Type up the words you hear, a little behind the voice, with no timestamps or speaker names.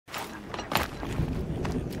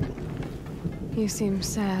You seem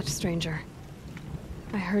sad, stranger.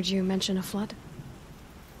 I heard you mention a flood.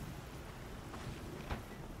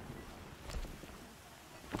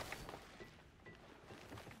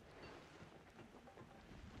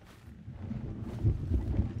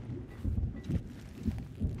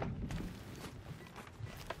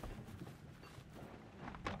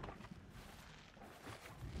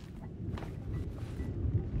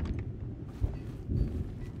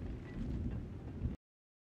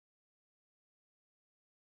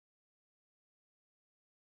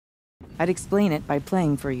 I'd explain it by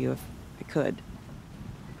playing for you if I could.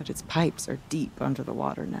 But its pipes are deep under the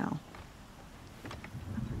water now.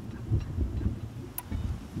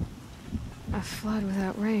 A flood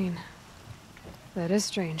without rain. That is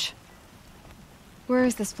strange. Where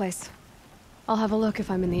is this place? I'll have a look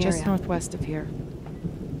if I'm in the area. Just northwest of here.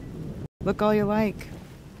 Look all you like,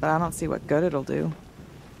 but I don't see what good it'll do.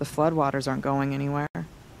 The floodwaters aren't going anywhere.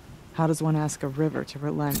 How does one ask a river to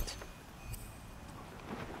relent?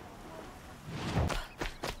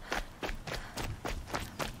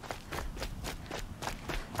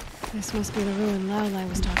 This must be the ruin Laolai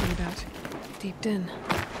was talking about. Deep in.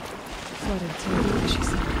 Flooded too, as she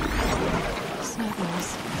said. Snot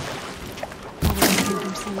walls. Probably came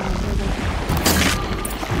from somewhere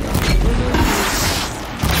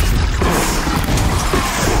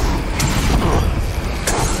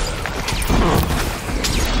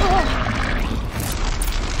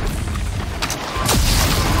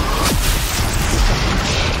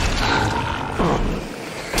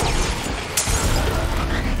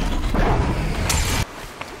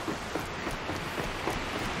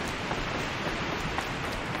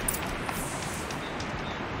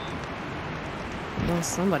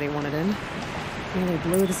somebody wanted in. Nearly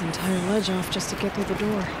blew this entire ledge off just to get through the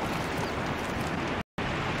door.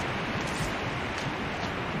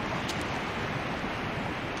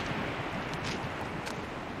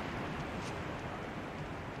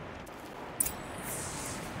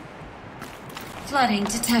 Flooding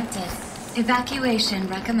detected. Evacuation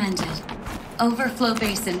recommended. Overflow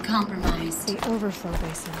basin compromised. The overflow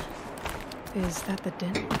basin. Is that the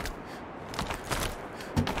den?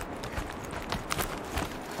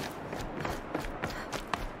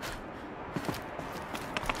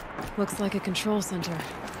 Looks like a control center.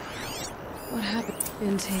 What happened?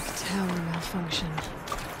 Intake tower malfunction.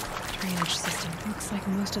 Drainage system. Looks like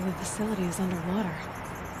most of the facility is underwater.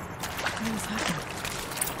 How did this happen?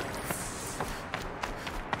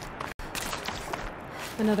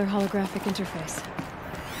 Another holographic interface.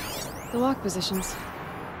 The lock positions.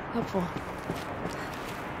 Helpful.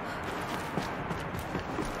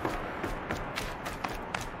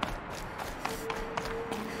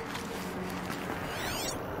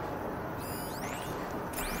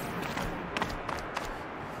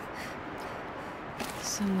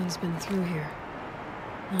 Someone's been through here.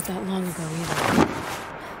 Not that long ago either.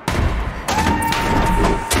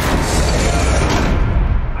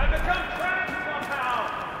 I've become trapped somehow!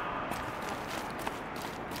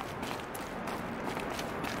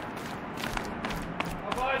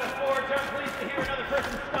 I'll buy the forge. I'm pleased to hear another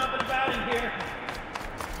person stomping about in here.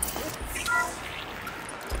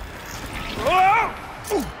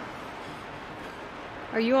 Whoa!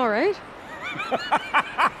 Are you alright?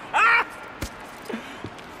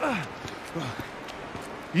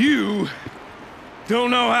 You don't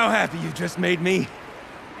know how happy you just made me.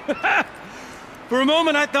 For a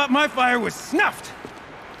moment, I thought my fire was snuffed.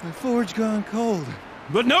 My forge gone cold.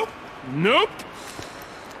 But nope, nope.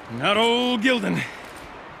 Not old Gildan.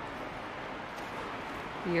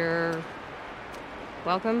 You're...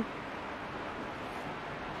 welcome?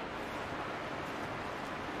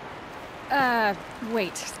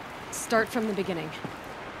 Wait. Start from the beginning.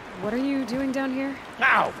 What are you doing down here?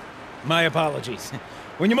 Ow! My apologies.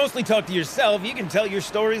 When you mostly talk to yourself, you can tell your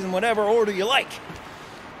stories in whatever order you like.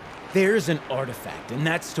 There's an artifact in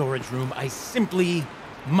that storage room I simply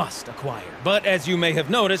must acquire. But as you may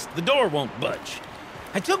have noticed, the door won't budge.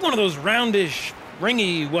 I took one of those roundish,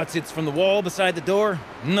 ringy what's-its from the wall beside the door.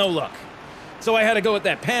 No luck. So I had to go with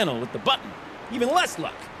that panel with the button. Even less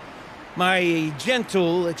luck. My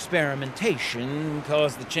gentle experimentation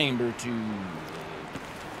caused the chamber to...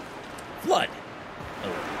 flood.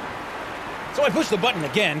 So I pushed the button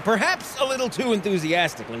again, perhaps a little too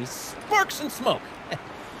enthusiastically. Sparks and smoke.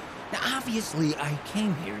 Now, obviously, I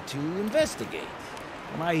came here to investigate.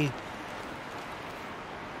 My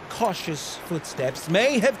cautious footsteps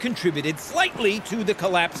may have contributed slightly to the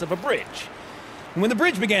collapse of a bridge. When the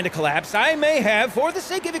bridge began to collapse, I may have, for the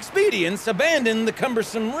sake of expedience, abandoned the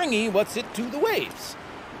cumbersome ringy what's-it to the waves.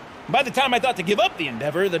 By the time I thought to give up the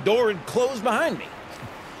endeavor, the door had closed behind me.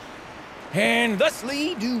 And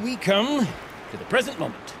thusly do we come to the present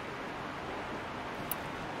moment.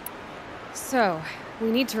 So, we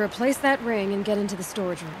need to replace that ring and get into the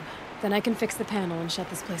storage room. Then I can fix the panel and shut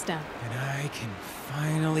this place down. And I can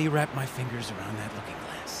finally wrap my fingers around that looking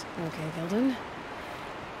glass. Okay, Gilden.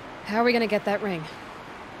 How are we gonna get that ring?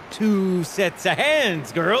 2 sets of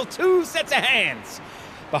hands, girl. 2 sets of hands.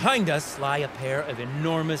 Behind us lie a pair of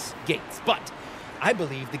enormous gates, but I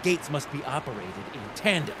believe the gates must be operated in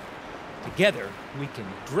tandem. Together, we can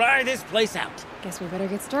dry this place out. Guess we better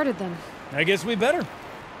get started then. I guess we better.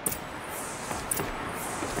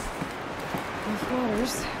 Rough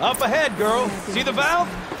waters. Up ahead, girl. See the valve?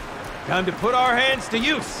 Time to put our hands to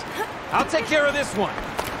use. I'll take care of this one.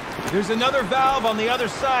 There's another valve on the other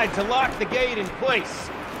side to lock the gate in place.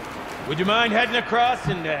 Would you mind heading across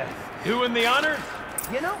and doing the honors?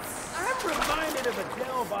 You know, I'm reminded of a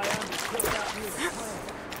delve I undertook out near the plant.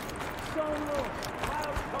 Stone roof,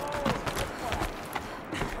 cloud tall, and flat.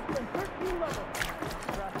 It's been 13 levels.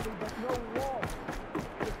 Frosty, but no walls.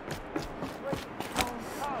 Just straight stone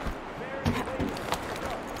towers, very late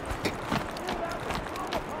stuff. Built out with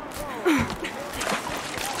row upon row.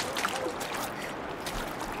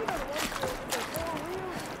 You know the ones with the 4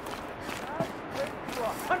 wheels? I've straight to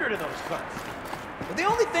 100 of those carts. But the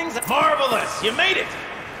only thing's marvelous! You made it!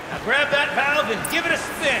 Now grab that valve and give it a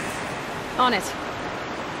spin. On it.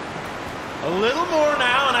 A little more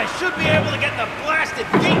now, and I should be able to get the blasted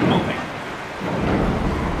gate moving.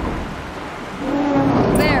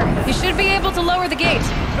 There. You should be able to lower the gate.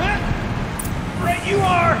 Right you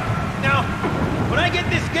are! Now, when I get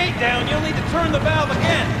this gate down, you'll need to turn the valve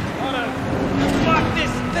again. Ought to lock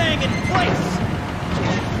this thing in place.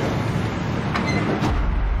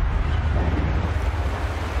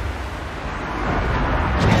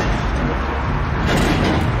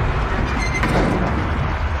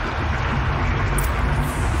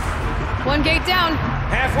 One gate down.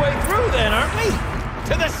 Halfway through then, aren't we?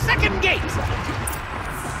 To the second gate!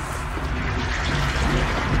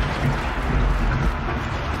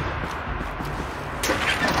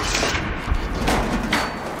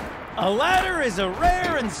 A ladder is a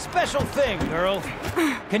rare and special thing, girl.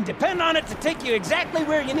 Can depend on it to take you exactly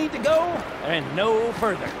where you need to go, and no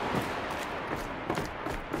further.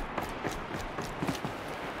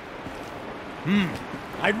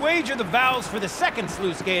 I'd wager the valves for the second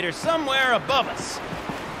sluice gate are somewhere above us.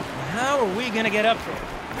 How are we gonna get up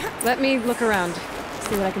there? Let me look around.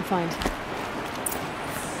 See what I can find.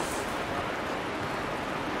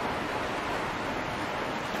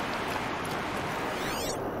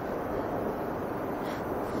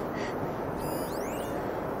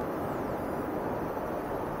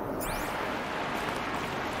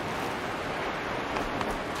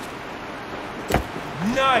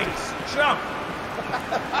 Nice jump!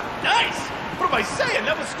 Nice! What am I saying?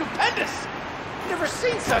 That was stupendous! Never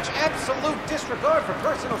seen such absolute disregard for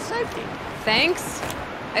personal safety. Thanks,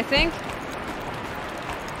 I think.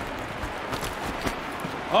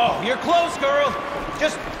 Oh, you're close, girl.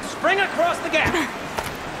 Just spring across the gap.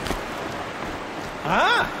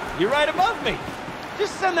 Ah, you're right above me.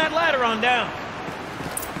 Just send that ladder on down.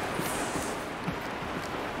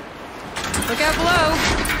 Look out below.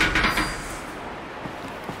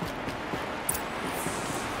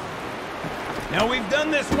 Now, we've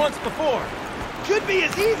done this once before. Could be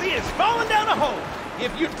as easy as falling down a hole.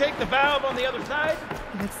 If you take the valve on the other side.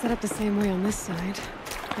 If it's set up the same way on this side,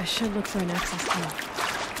 I should look for an access tunnel.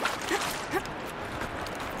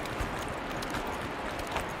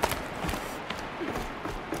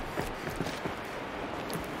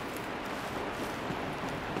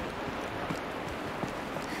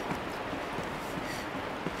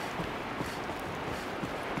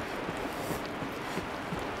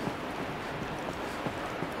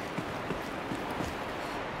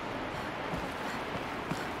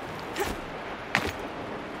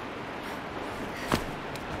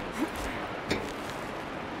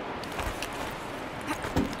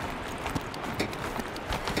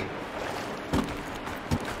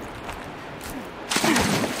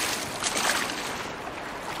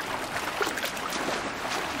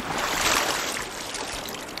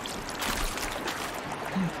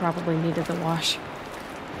 Probably needed the wash.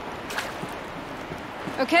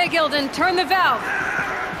 Okay, Gilden, turn the valve.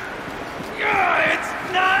 It's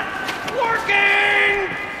not working!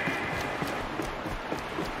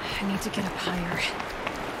 I need to get up higher.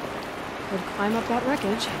 Could climb up that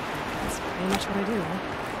wreckage. That's pretty much what I do.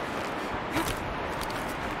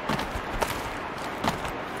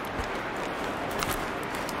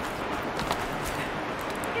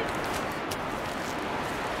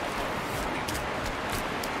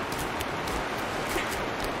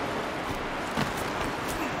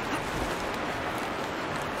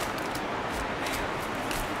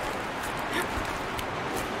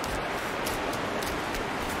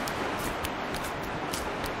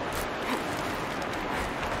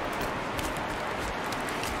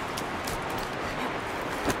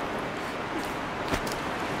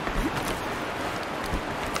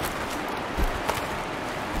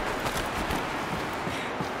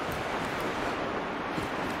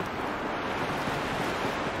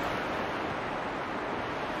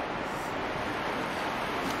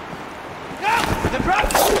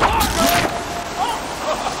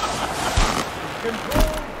 Control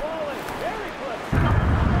falling. Very close.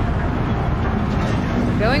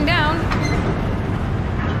 Going down.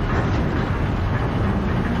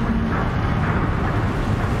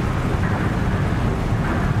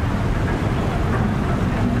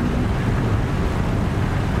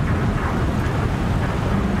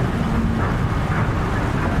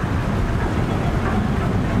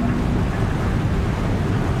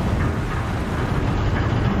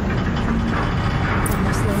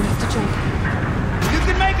 Almost low enough to jump. You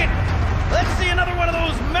can make it! Let's see another one of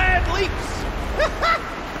those mad leaps!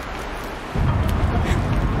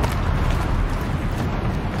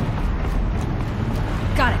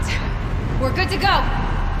 Got it. We're good to go.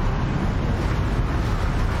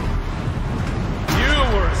 You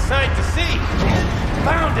were a sight to see.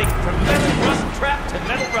 Bounding from metal rust trap to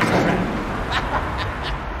metal rust trap.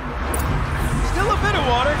 Still a bit of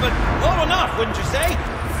water, but low enough, wouldn't you say?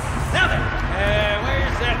 Now then,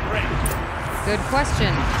 where's that ring? Good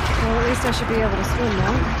question. Well, at least I should be able to swim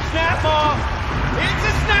now. Snap maw! It's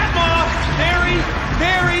a snap maw! Very,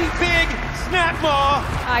 very big snap maw!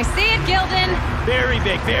 I see it, Gildan. Very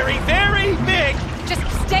big, very, very big! Just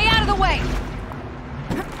stay out of the way.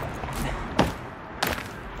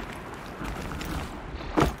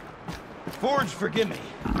 Forge, forgive me.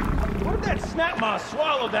 Where'd that snap maw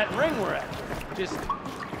swallow that ring we're at? Just...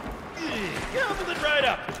 gobbled it right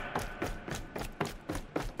up.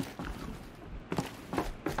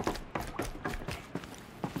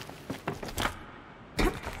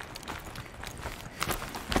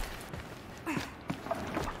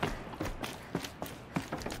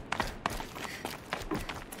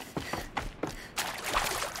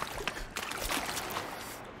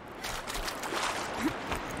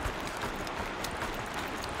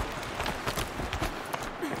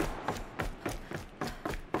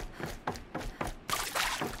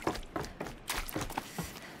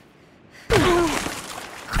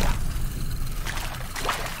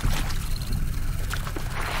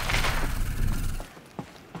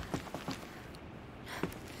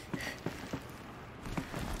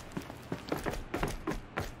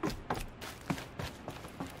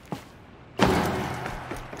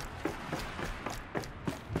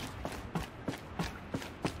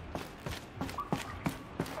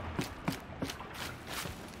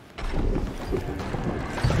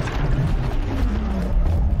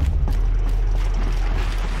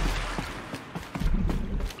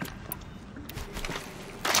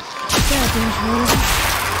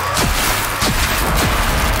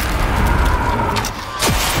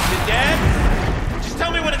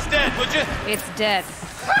 It's dead.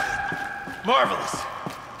 Marvelous.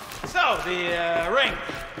 So, the ring.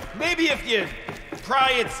 Maybe if you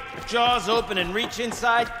pry its jaws open and reach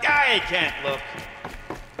inside, I can't look.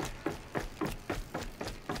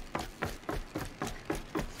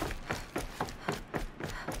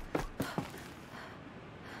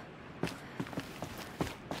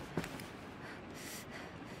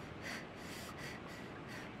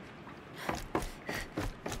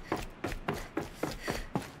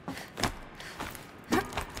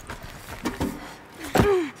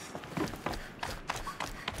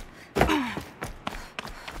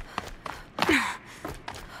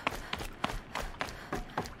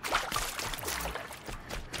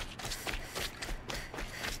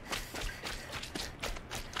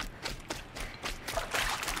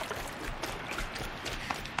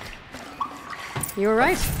 You were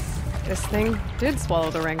right. This thing did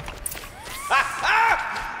swallow the ring.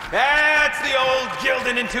 That's the old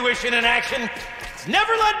Gildan intuition in action. It's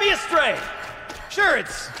never led me astray. Sure,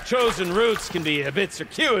 its chosen routes can be a bit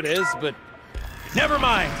circuitous, but never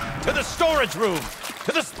mind. To the storage room!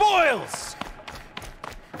 To the spoils!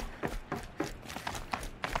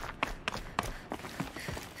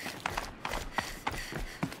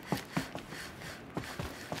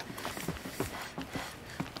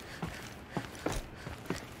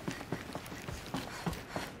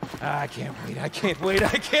 I can't wait, I can't wait,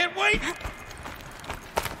 I can't wait!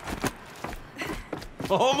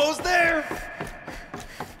 Almost there!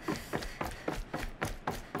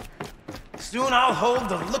 Soon I'll hold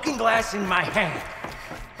the looking glass in my hand,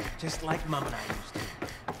 just like Mom and I used to.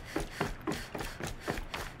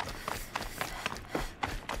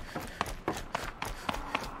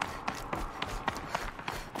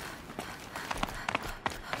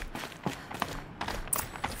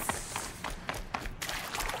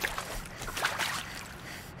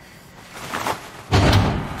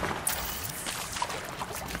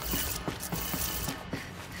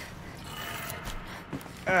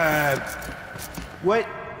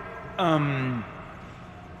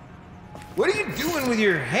 What are you doing with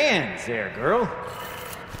your hands there, girl?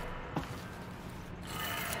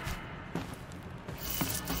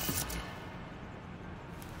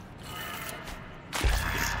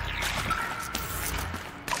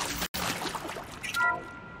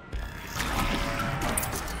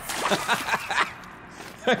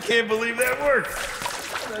 I can't believe that worked.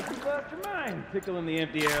 Thought you lost your mind, tickling the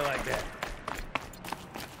empty air like that.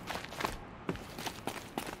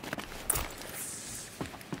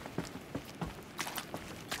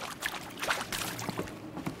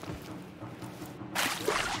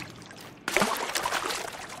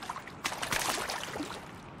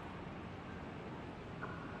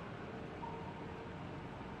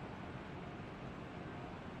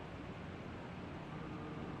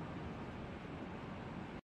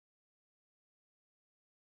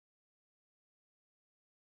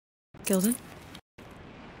 Gilden?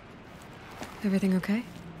 Everything okay?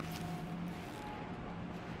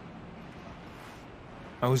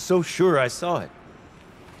 I was so sure I saw it.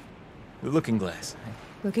 The looking glass.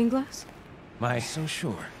 Looking glass? So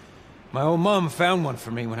sure. My old mom found one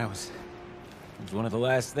for me when I was... It was one of the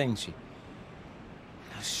last things she...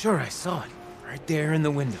 I was sure I saw it. Right there in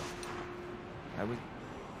the window. I was...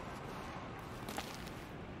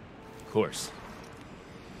 Of course.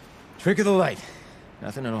 Trick of the light.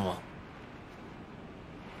 Nothing at all.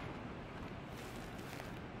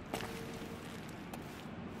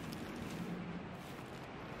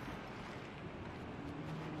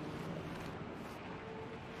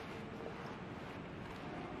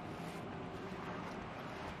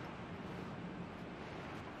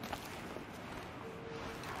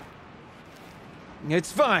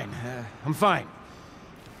 It's fine. I'm fine.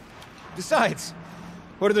 Besides,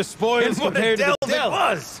 what are the spoils compared to the delve? It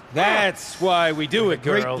was. That's why we do it,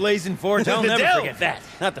 girl. Great blazing forge. I'll never forget that.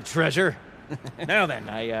 Not the treasure. Now then,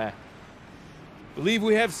 I believe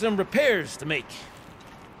we have some repairs to make.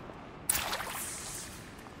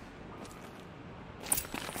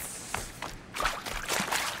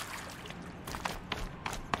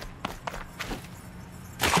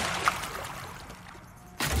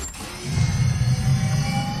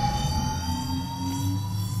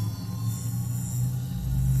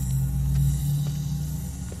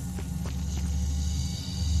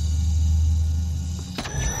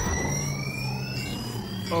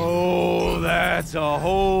 Oh, that's a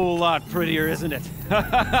whole lot prettier, isn't it?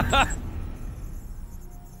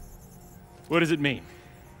 What does it mean?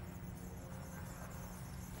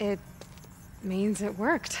 It means it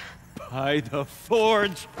worked. By the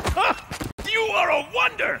forge! You are a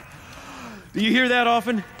wonder! Do you hear that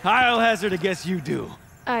often? I'll hazard a guess you do.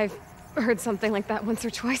 I've heard something like that once or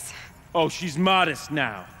twice. Oh, she's modest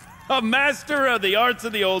now. A master of the arts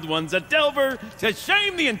of the old ones, a delver to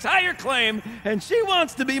shame the entire claim, and she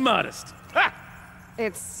wants to be modest. Ha!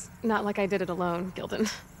 It's not like I did it alone, Gilden.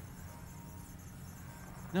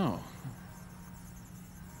 No.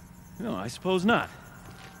 No, I suppose not.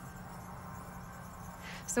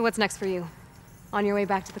 So what's next for you? On your way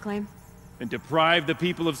back to the claim? And deprive the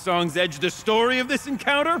people of Song's Edge the story of this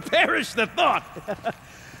encounter? Perish the thought!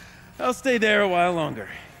 I'll stay there a while longer.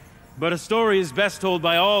 But a story is best told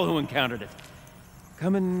by all who encountered it.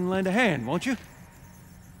 Come and lend a hand, won't you?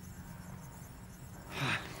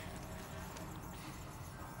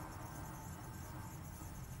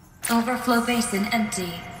 Overflow basin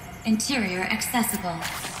empty. Interior accessible.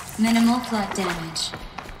 Minimal flood damage.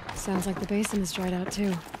 Sounds like the basin is dried out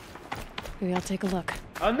too. Maybe I'll take a look.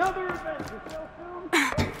 Another adventure so soon?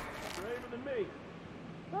 Braver than me.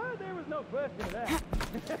 There was no question of that.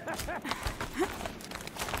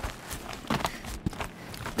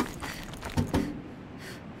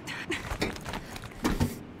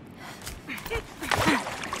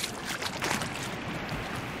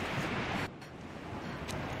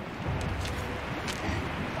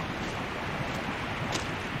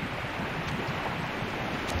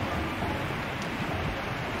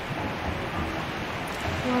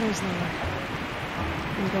 Water's lower.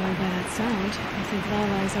 And going by that sound, I think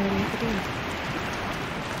Lala's already at the door.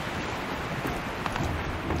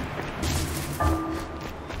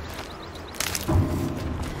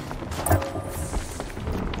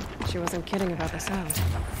 She wasn't kidding about the sound.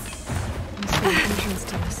 Must be an entrance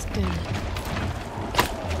to this den.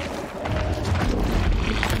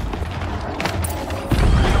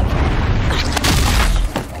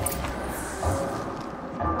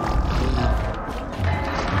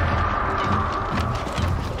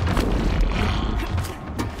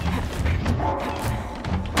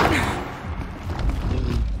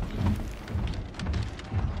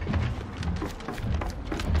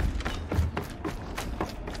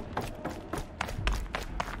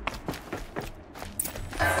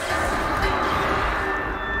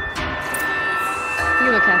 You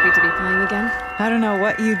look happy to be playing again. I don't know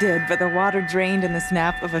what you did, but the water drained in the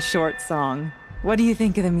snap of a short song. What do you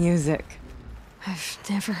think of the music? I've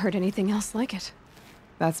never heard anything else like it.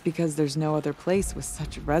 That's because there's no other place with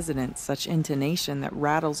such resonance, such intonation that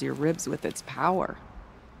rattles your ribs with its power.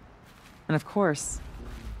 And of course,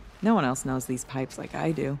 no one else knows these pipes like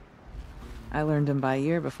I do. I learned them by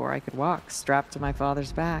ear before I could walk, strapped to my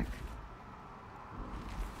father's back.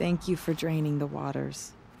 Thank you for draining the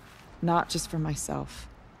waters. Not just for myself,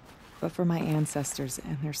 but for my ancestors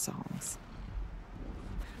and their songs.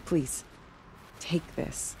 Please, take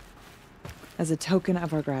this as a token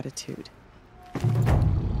of our gratitude.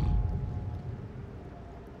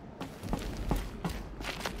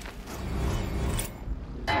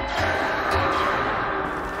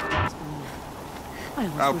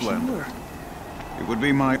 Outlander. It would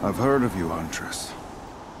be my... I've heard of you, Huntress.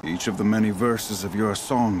 Each of the many verses of your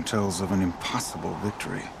song tells of an impossible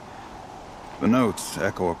victory. The notes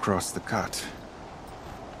echo across the cut.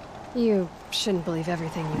 You shouldn't believe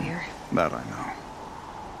everything you hear. That I know.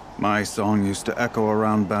 My song used to echo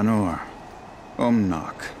around Banur.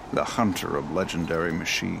 Umnak, the hunter of legendary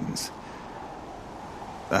machines.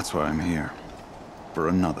 That's why I'm here. For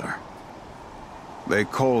another. They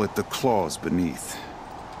call it the claws beneath.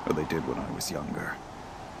 Or they did when I was younger.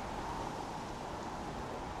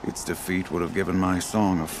 Its defeat would have given my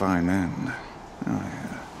song a fine end.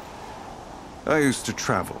 I used to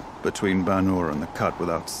travel between Banur and the Cut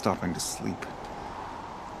without stopping to sleep.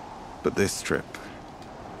 But this trip,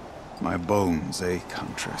 my bones ache,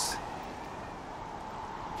 Huntress.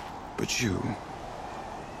 But you,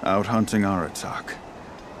 out hunting Aratak,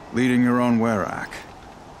 leading your own Werak.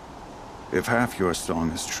 If half your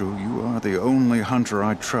song is true, you are the only hunter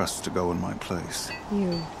I trust to go in my place.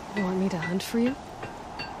 You want me to hunt for you?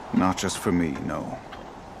 Not just for me, no.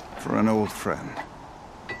 For an old friend.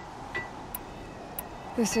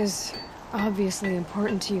 This is obviously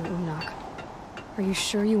important to you, Umnak. Are you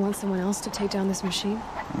sure you want someone else to take down this machine?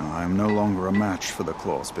 No, I am no longer a match for the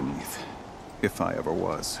claws beneath. If I ever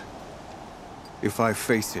was. If I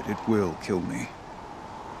face it, it will kill me.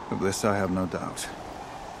 Of this I have no doubt.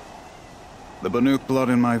 The Banuk blood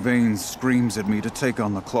in my veins screams at me to take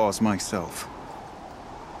on the claws myself.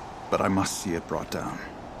 But I must see it brought down.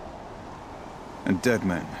 And dead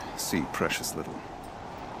men see precious little.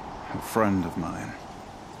 A friend of mine.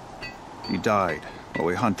 He died while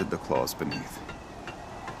we hunted the claws beneath.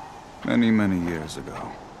 Many, many years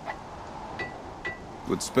ago.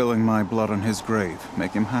 Would spilling my blood on his grave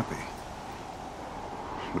make him happy?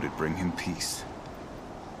 Would it bring him peace?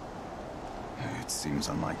 It seems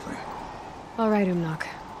unlikely. All right, Umnak.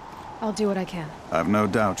 I'll do what I can. I've no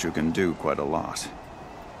doubt you can do quite a lot.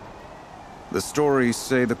 The stories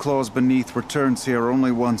say the claws beneath returns here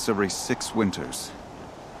only once every 6 winters.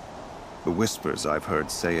 The whispers I've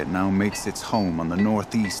heard say it now makes its home on the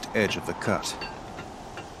northeast edge of the cut.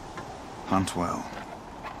 Hunt well.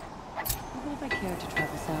 What if I care to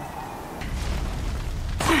travel south?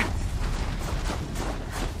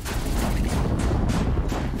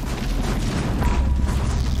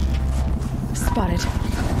 Spotted.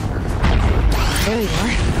 There you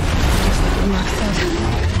are. Just like Umnak said.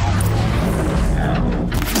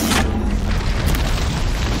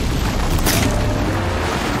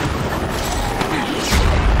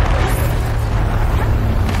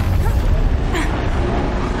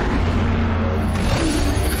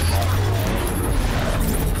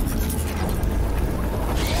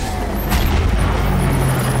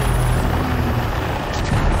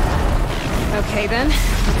 Okay then,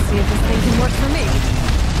 let's see if this thing can work for me.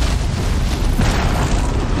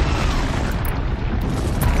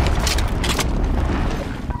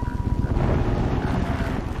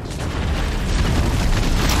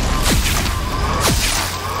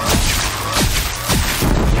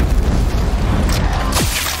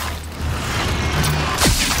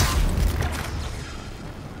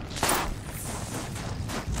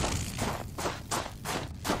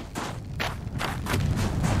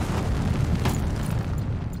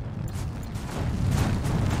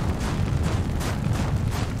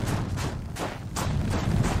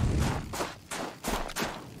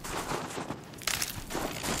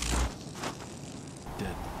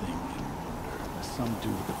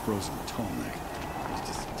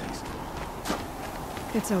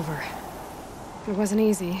 It's over. It wasn't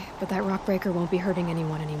easy, but that rock breaker won't be hurting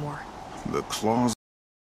anyone anymore. The claws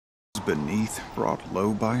beneath brought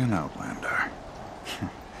low by an outlander.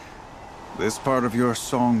 This part of your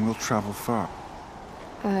song will travel far.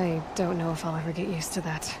 I don't know if I'll ever get used to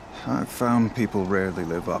that. I've found people rarely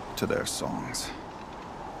live up to their songs.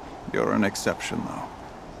 You're an exception, though.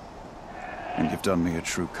 And you've done me a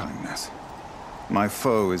true kindness. My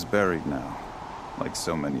foe is buried now, like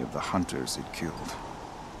so many of the hunters it killed.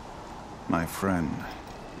 My friend,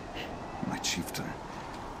 my chieftain.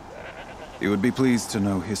 You would be pleased to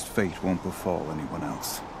know his fate won't befall anyone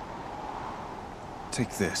else.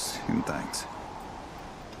 Take this in thanks.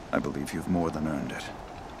 I believe you've more than earned it.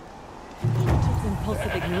 His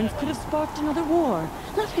impulsive ignorance could have sparked another war.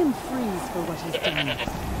 Let him freeze for what he's done.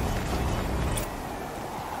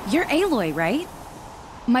 You're Aloy, right?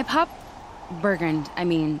 My pop... Bergund, I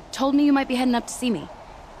mean, told me you might be heading up to see me.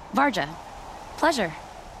 Varja. Pleasure.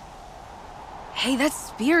 Hey, that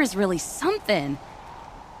spear is really something.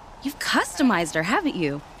 You've customized her, haven't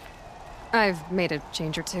you? I've made a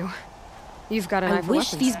change or two. You've got an eye I for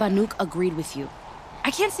wish weapons. these Banuk agreed with you.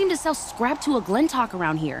 I can't seem to sell scrap to a Glentalk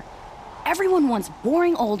around here. Everyone wants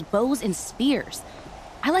boring old bows and spears.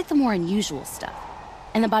 I like the more unusual stuff.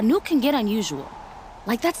 And the Banuk can get unusual.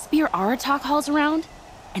 Like that spear Aratak hauls around.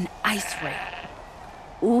 An ice ray.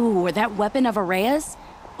 Ooh, or that weapon of Araya's?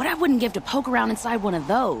 What I wouldn't give to poke around inside one of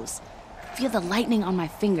those. Feel the lightning on my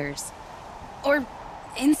fingers. Or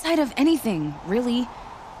inside of anything, really.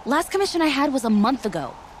 Last commission I had was a month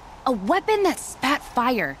ago. A weapon that spat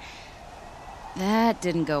fire. That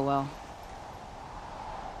didn't go well.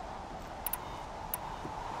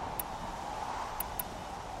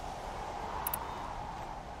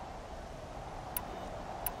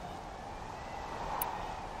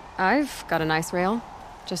 I've got an ice rail,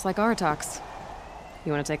 just like Aratak's.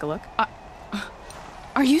 You want to take a look?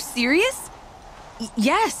 Are you serious?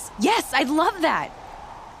 Yes, I'd love that.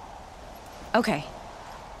 Okay.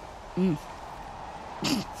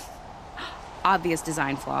 Obvious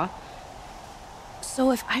design flaw.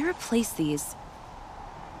 So if I replace these...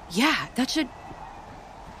 Yeah, that should...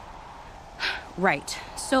 Right.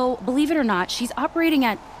 So, believe it or not, she's operating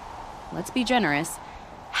at, let's be generous,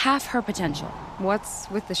 half her potential. What's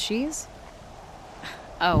with the she's?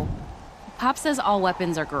 Oh, Pop says all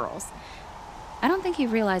weapons are girls. I don't think he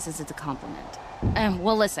realizes it's a compliment.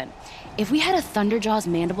 Well, listen. If we had a Thunderjaw's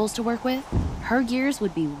mandibles to work with, her gears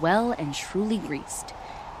would be well and truly greased.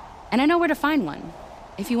 And I know where to find one,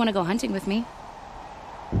 if you want to go hunting with me.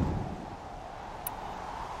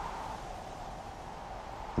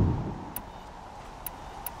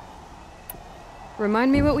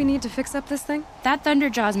 Remind me what we need to fix up this thing? That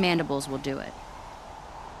Thunderjaw's mandibles will do it.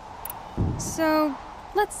 So,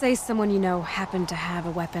 let's say someone you know happened to have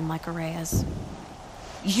a weapon like Araya's.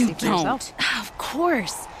 You See for yourself. don't. Of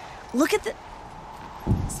course. Look at the...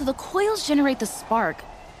 So the coils generate the spark,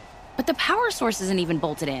 but the power source isn't even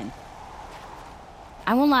bolted in.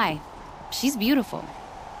 I won't lie. She's beautiful.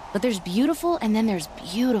 But there's beautiful and then there's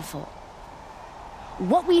beautiful.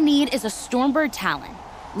 What we need is a Stormbird Talon.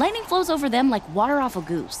 Lightning flows over them like water off a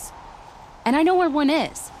goose. And I know where one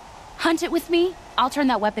is. Hunt it with me, I'll turn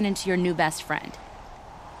that weapon into your new best friend.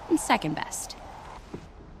 And second best.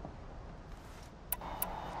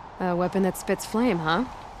 A weapon that spits flame, huh?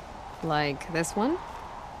 Like this one?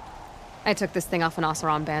 I took this thing off an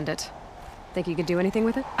Oseram bandit. Think you could do anything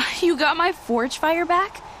with it? You got my forge fire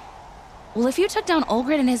back? Well, if you took down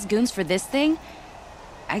Olgrid and his goons for this thing,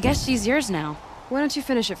 I guess she's yours now. Why don't you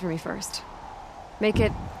finish it for me first? Make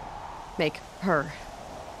her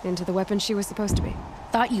into the weapon she was supposed to be.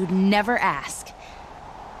 Thought you'd never ask.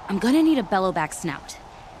 I'm gonna need a bellowback snout.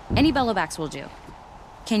 Any bellowbacks will do.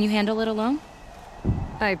 Can you handle it alone?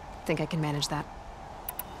 I think I can manage that.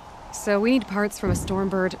 So we need parts from a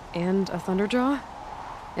Stormbird and a Thunderjaw?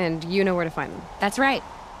 And you know where to find them. That's right.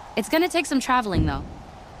 It's gonna take some traveling, though.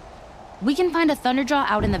 We can find a Thunderjaw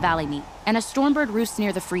out in the Valley Meet, and a Stormbird roosts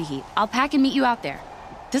near the Free Heat. I'll pack and meet you out there.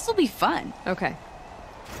 This'll be fun. Okay.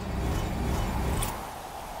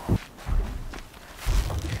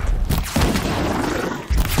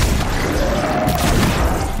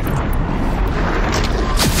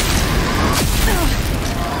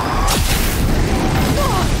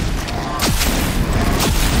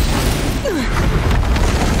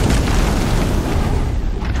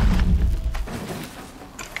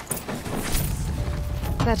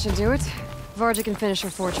 That should do it. Varja can finish her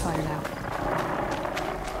forge fire now.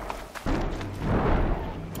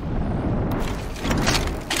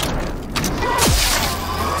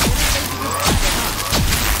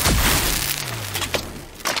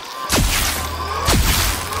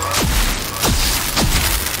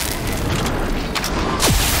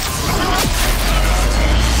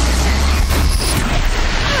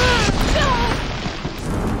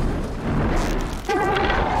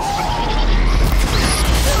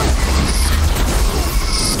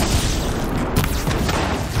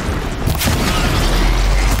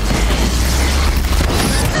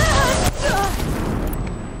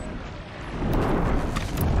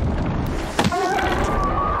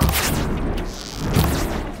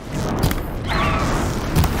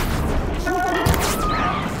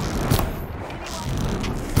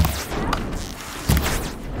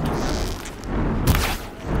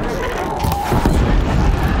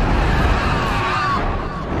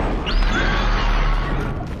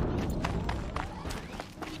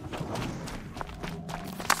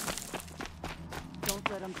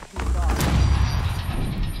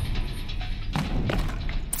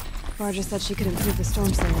 Varja said she could improve the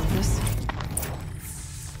storm sail on this.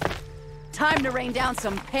 Time to rain down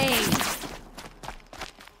some pain.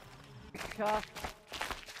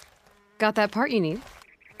 Got that part you need?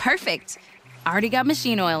 Perfect. Already got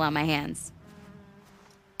machine oil on my hands.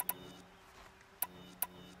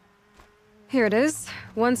 Here it is.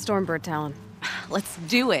 1 Stormbird talon. Let's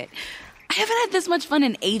do it. I haven't had this much fun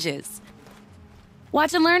in ages.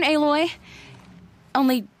 Watch and learn, Aloy.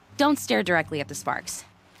 Only don't stare directly at the sparks.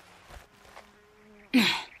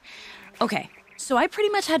 Okay, so I pretty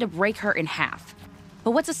much had to break her in half.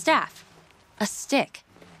 But what's a staff? A stick.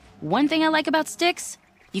 One thing I like about sticks,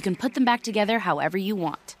 you can put them back together however you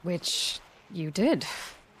want. Which you did.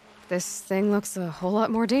 This thing looks a whole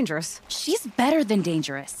lot more dangerous. She's better than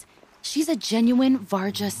dangerous. She's a genuine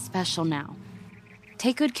Varja special now.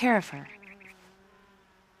 Take good care of her.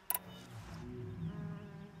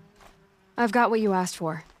 I've got what you asked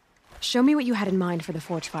for. Show me what you had in mind for the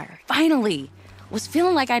forge fire. Finally! Was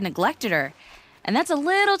feeling like I neglected her, and that's a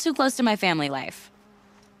little too close to my family life.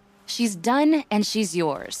 She's done, and she's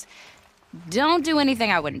yours. Don't do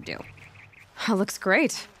anything I wouldn't do. Looks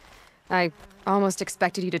great. I almost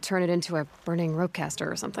expected you to turn it into a burning rope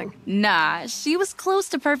caster or something. Nah, she was close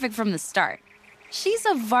to perfect from the start. She's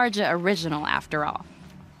a Varja original, after all.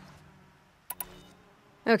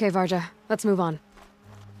 Okay, Varja, let's move on.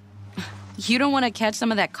 You don't want to catch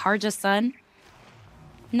some of that Karja sun?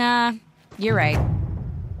 Nah, you're right.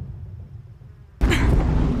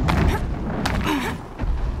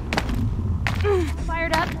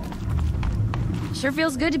 Fired up? Sure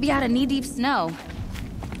feels good to be out of knee-deep snow.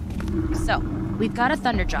 So, we've got a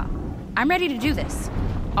thunder drop. I'm ready to do this.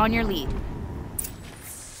 On your lead.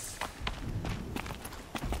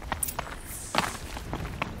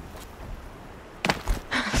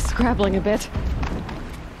 Scrabbling a bit.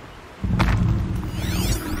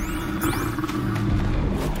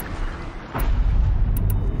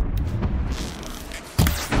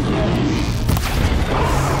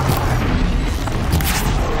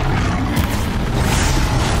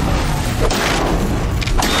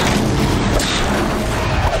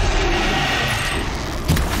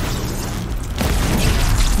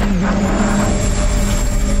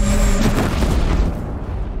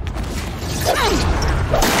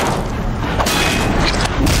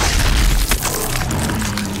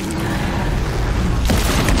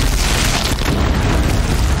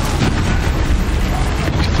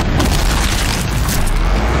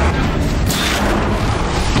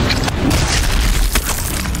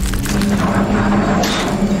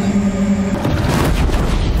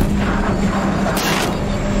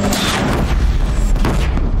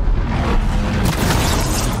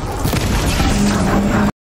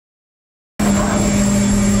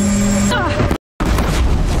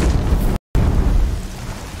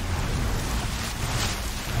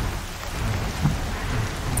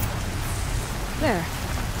 There.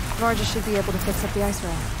 Varja should be able to fix up the ice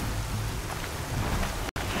rail.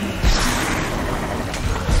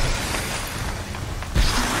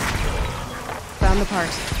 Found the part.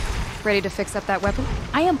 Ready to fix up that weapon?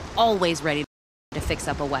 I am always ready to fix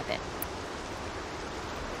up a weapon.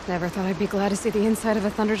 Never thought I'd be glad to see the inside of a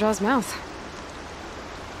Thunderjaw's mouth.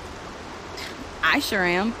 I sure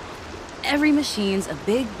am. Every machine's a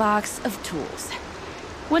big box of tools.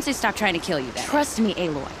 Once they stop trying to kill you, that trust me,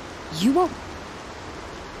 Aloy. You won't...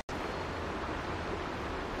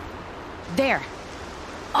 There.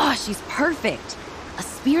 Oh, she's perfect. A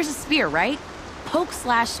spear's a spear, right? Poke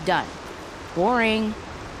slash done. Boring.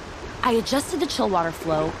 I adjusted the chill water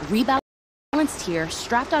flow, rebalanced here,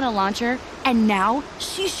 strapped on a launcher, and now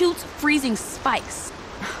she shoots freezing spikes.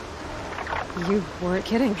 You weren't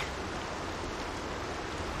kidding.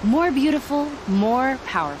 More beautiful, more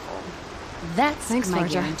powerful. That's Thanks, my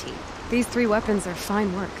Varja. guarantee. These 3 weapons are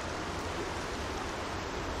fine work.